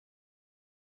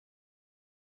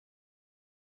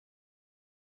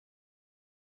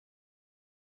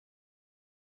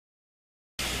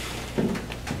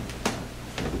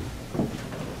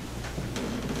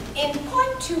In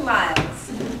 0.2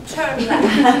 miles, turn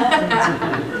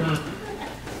left.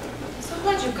 So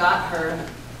glad you got her.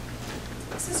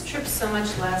 Makes this trip so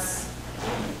much less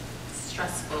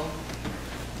stressful.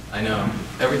 I know.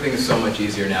 Everything is so much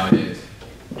easier nowadays.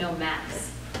 No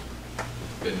maps.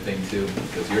 Good thing too,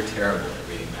 because you're terrible at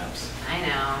reading maps. I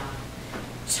know.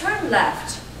 Turn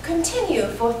left. Continue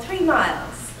for 3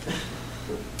 miles.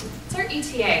 What's our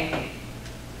ETA?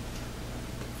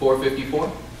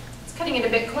 4:54? It's cutting it a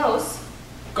bit close.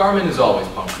 Garmin is always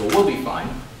punctual. We'll be fine.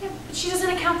 Yeah, but she doesn't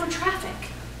account for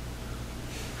traffic.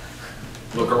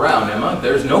 Look around, Emma.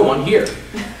 There's no one here.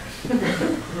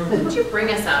 Why'd you bring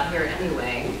us out here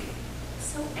anyway? It's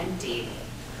so empty.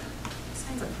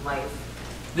 Signs of life.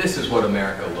 This is what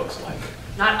America looks like.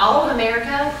 Not all of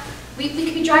America. We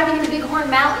could be driving in the Bighorn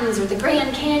Mountains or the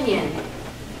Grand Canyon.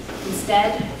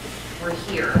 Instead, we're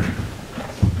here.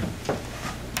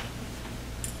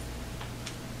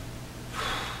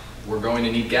 We're going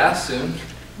to need gas soon.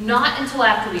 Not until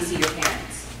after we see your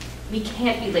parents. We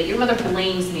can't be late. Your mother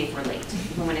blames me if we're late,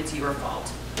 even when it's your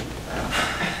fault.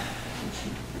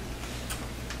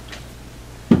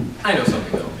 I know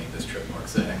something that'll make this trip more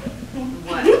exciting.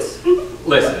 What?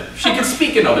 Listen, she can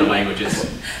speak in other languages.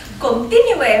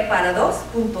 Continue para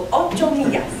 2.8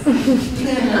 millas.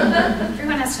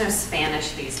 Everyone has to know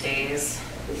Spanish these days.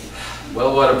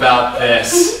 Well, what about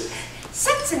this?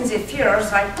 Setzen Sie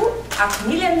Führerschein ab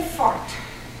Milen fort.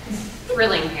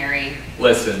 Thrilling, Harry.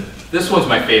 Listen, this one's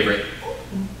my favorite.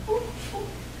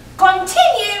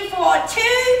 Continue for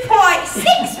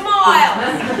 2.6 miles.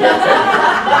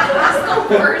 That's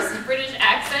the worst British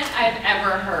accent I've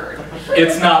ever heard.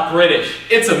 It's not British.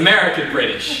 It's American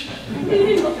British.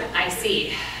 I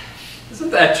see.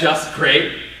 Isn't that just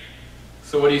great?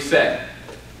 So what do you say?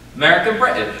 American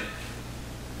British?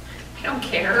 I don't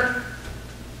care.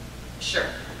 Sure.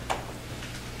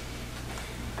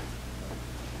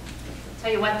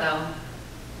 Tell you what, though.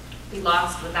 We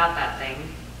lost without that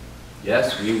thing.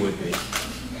 Yes, we would be.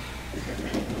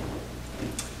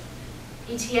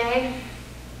 ETA?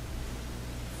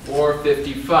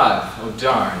 4:55. Oh,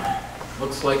 darn.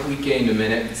 Looks like we gained a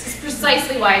minute. This is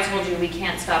precisely why I told you we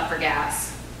can't stop for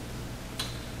gas.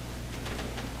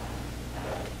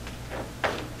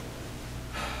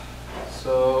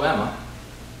 So, Emma,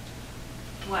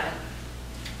 What?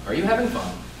 are you having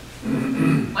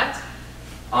fun? What?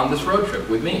 On this road trip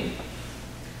with me?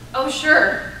 Oh,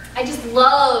 sure. I just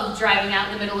love driving out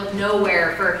in the middle of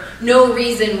nowhere for no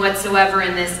reason whatsoever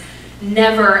in this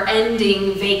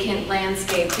never-ending vacant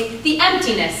landscape. The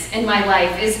emptiness in my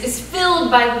life is filled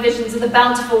by the visions of the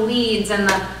bountiful weeds and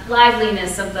the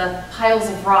liveliness of the piles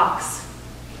of rocks.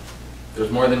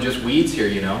 There's more than just weeds here,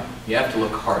 you know. You have to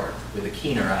look harder, with a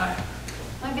keener eye.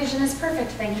 My vision is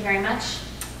perfect, thank you very much.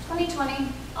 2020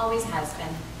 always has been.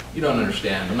 You don't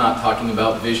understand. I'm not talking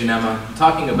about vision, Emma. I'm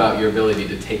talking about your ability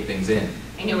to take things in.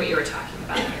 I knew what you were talking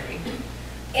about, Harry.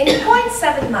 In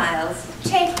 0.7 miles,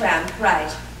 take ramp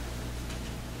right.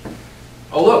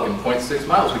 Oh look, in 0.6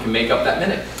 miles we can make up that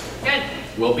minute. Good.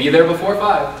 We'll be there before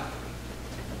 5.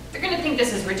 They're gonna think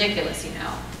this is ridiculous, you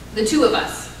know. The two of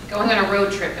us, going on a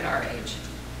road trip at our age.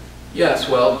 Yes,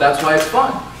 well, that's why it's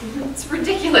fun. It's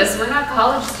ridiculous, we're not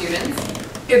college students.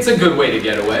 It's a good way to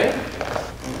get away.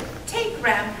 Take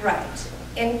ramp right.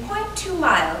 In 0.2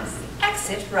 miles,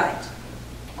 exit right.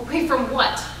 Away from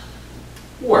what?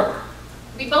 Work.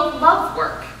 We both love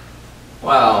work.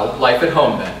 Well, life at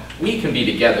home then. We can be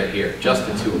together here, just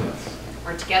the two of us.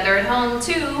 We're together at home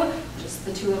too, just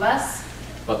the two of us.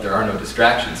 But there are no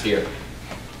distractions here.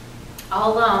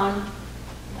 All alone.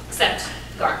 Except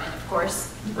Garmin, of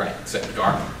course. Right, except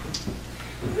Garmin.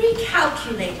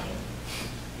 Recalculating.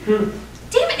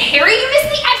 Damn it, Harry, you missed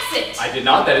the exit! I did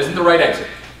not. That isn't the right exit.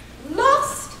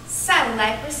 Lost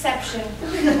satellite reception.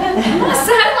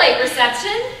 Satellite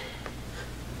reception?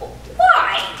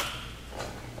 Why?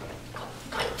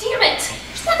 God damn it!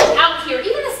 There's nothing out here.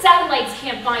 Even the satellites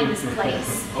can't find this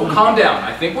place. Oh, calm down.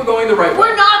 I think we're going the right way.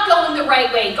 We're not going the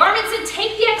right way. Garmin said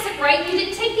take the exit right, and you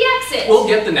didn't take the exit. We'll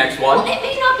get the next one. Well, it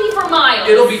may not be for miles.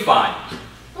 It'll be fine.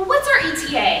 Well, what's our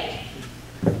ETA?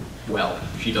 Well,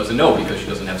 she doesn't know because she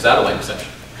doesn't have satellite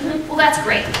reception. Well, that's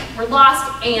great. We're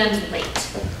lost and late.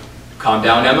 Calm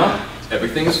down, Emma.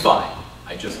 Everything is fine.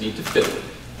 I just need to fiddle with it.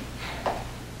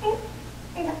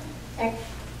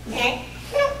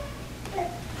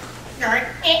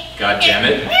 God damn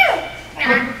it.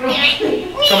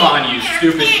 Come on, you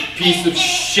stupid piece of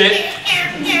shit.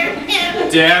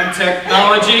 Damn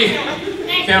technology.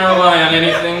 Can't rely on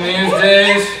anything these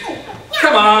days.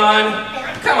 Come on.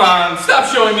 Come on. Stop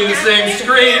showing me the same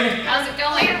screen. How's it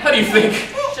going? How do you think?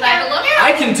 Should I have a look?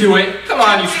 I can do it. Come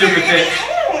on, you stupid bitch.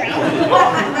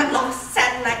 Lost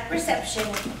satellite reception.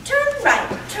 Turn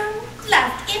right, turn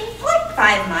left in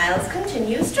 0.5 miles,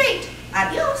 continue straight.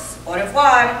 Adios, au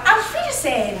revoir, auf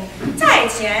Wiedersehen.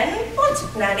 Zaijian,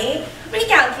 Bot Nani,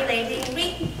 recalculating,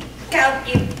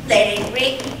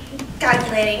 recalculating.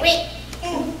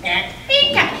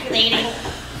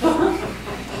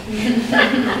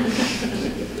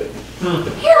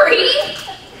 Harry!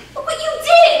 Look what you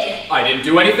did! I didn't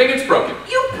do anything, it's broken.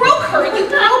 You broke her! You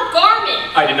broke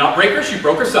Garmin! I did not break her, she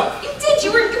broke herself. You did!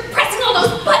 You were pressing all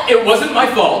those buttons! It wasn't my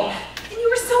fault. And you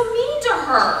were so mean to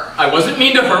her! I wasn't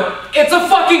mean to her. It's a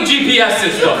fucking GPS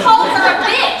system. You called her a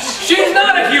bitch! She's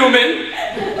not a human!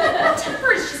 Her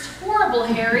temper is just horrible,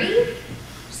 Harry.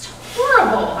 Just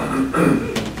horrible.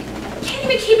 Can't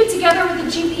even keep it together with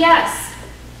the GPS.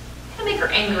 Gonna make her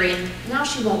angry, and now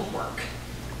she won't work.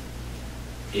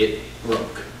 It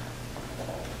broke.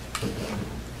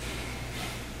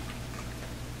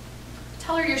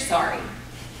 Tell her you're sorry.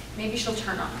 Maybe she'll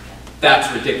turn on again.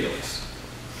 That's ridiculous.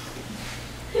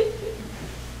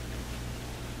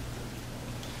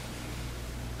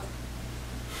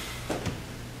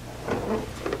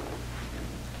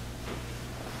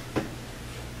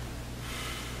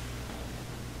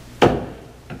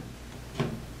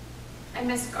 I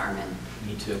miss Garmin.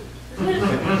 Me too.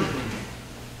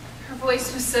 Her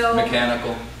voice was so...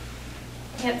 Mechanical.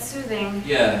 yet soothing.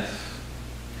 Yes.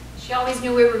 She always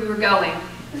knew where we were going.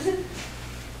 I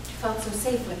felt so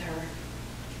safe with her.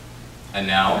 And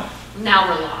now? Now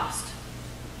we're lost.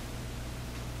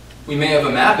 We may have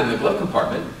a map in the glove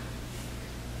compartment.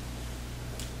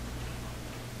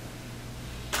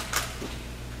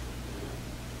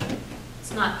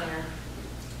 It's not there.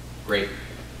 Great.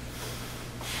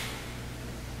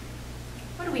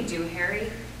 What do we do,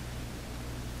 Harry?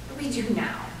 What do we do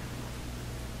now?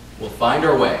 We'll find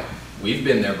our way. We've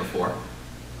been there before.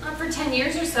 Not for 10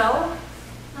 years or so.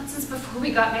 Not since before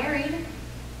we got married.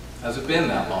 Has it been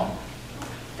that long?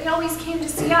 They always came to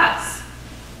see us.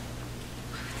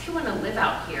 Why would they want to live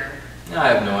out here? I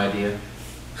have no idea.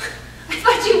 I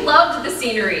thought you loved the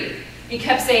scenery. You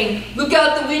kept saying, look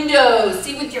out the window,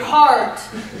 see with your heart.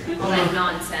 All that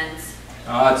nonsense.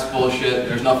 Oh, it's bullshit.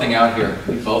 There's nothing out here.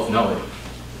 We both know it.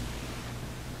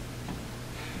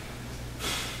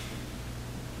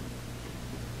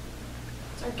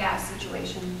 What's our gas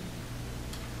situation?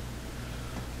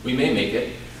 We may make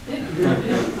it.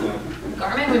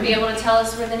 Garmin would be able to tell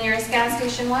us where the nearest gas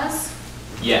station was?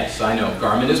 Yes, I know.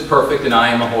 Garmin is perfect and I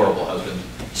am a horrible husband.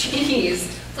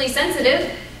 Jeez, please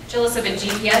sensitive. Jealous of a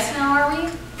GPS now, are we?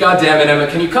 God damn it, Emma.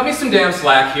 Can you cut me some damn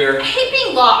slack here? I hate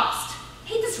being lost. I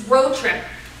hate this road trip.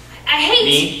 I hate...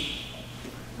 Me?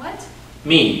 What?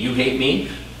 Me. You hate me?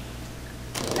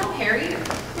 No, Harry. Of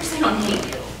course I don't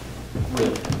hate you.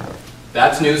 Really?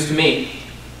 That's news to me.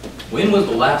 When was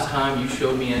the last time you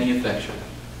showed me any affection?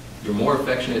 You're more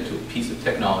affectionate to a piece of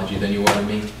technology than you are to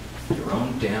me. Your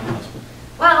own damn husband.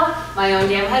 Well, my own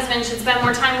damn husband should spend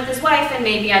more time with his wife and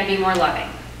maybe I'd be more loving.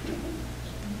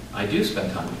 I do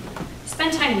spend time with you.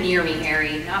 Spend time near me,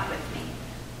 Harry, not with me.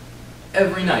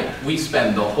 Every night. We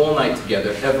spend the whole night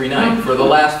together every night for the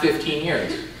last 15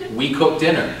 years. We cook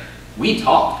dinner. We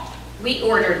talk. We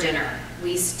order dinner.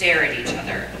 We stare at each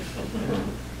other.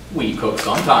 We cook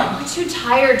sometimes. We're too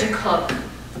tired to cook.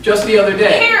 Just the other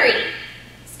day. Harry!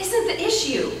 This isn't the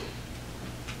issue.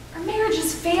 Our marriage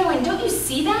is failing. Don't you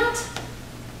see that?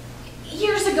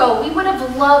 Years ago, we would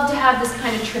have loved to have this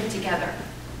kind of trip together.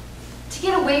 To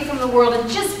get away from the world and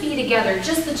just be together,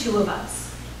 just the two of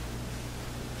us.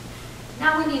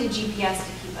 Now we need a GPS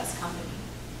to keep us company.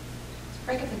 To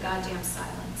break up the goddamn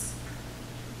silence.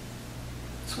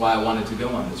 That's why I wanted to go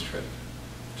on this trip.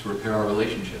 To repair our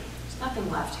relationship. There's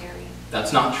nothing left, Harry.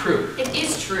 That's not true. It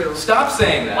is true. Stop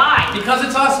saying that. Why? Because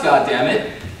it's us,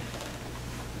 goddammit.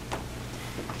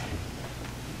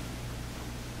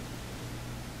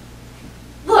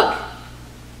 Look!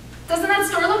 Doesn't that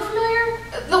store look familiar?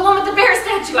 The one with the bear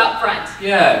statue out front.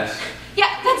 Yes.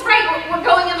 Yeah, that's right. We're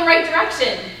going in the right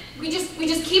direction. We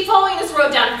just keep following this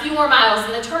road down a few more miles,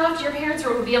 and the turn off to your parents'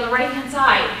 road will be on the right-hand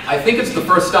side. I think it's the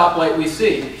first stoplight we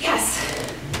see. Yes.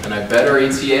 And I bet our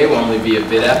ETA will only be a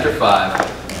bit after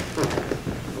 5.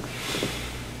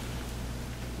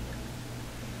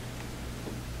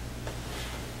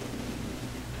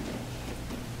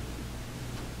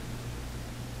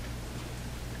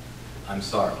 I'm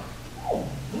sorry.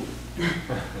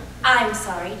 I'm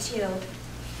sorry too.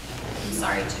 I'm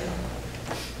sorry, too.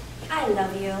 I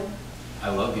love you. I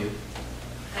love you.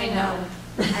 I know.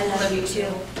 I love you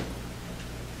too.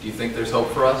 Do you think there's hope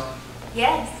for us?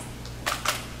 Yes.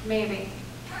 Maybe.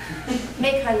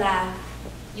 Make her laugh.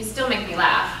 You still make me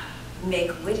laugh.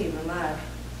 Make witty remark.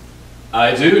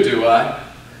 I do I?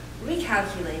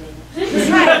 Recalculating.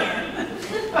 Try again.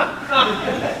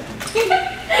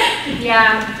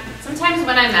 Yeah, sometimes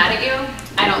when I'm mad at you,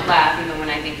 I don't laugh even when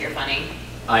I think you're funny.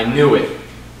 I knew it.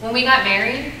 When we got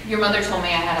married, your mother told me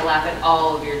I had to laugh at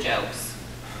all of your jokes.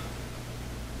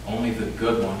 Only the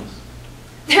good ones.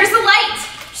 There's a light!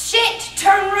 Shit!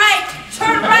 Turn right!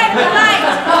 Turn right at the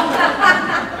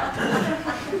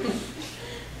light!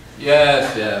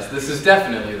 Yes, this is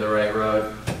definitely the right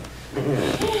road.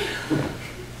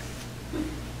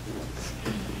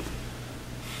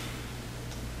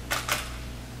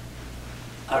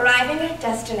 Arriving at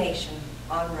destination,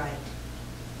 on right.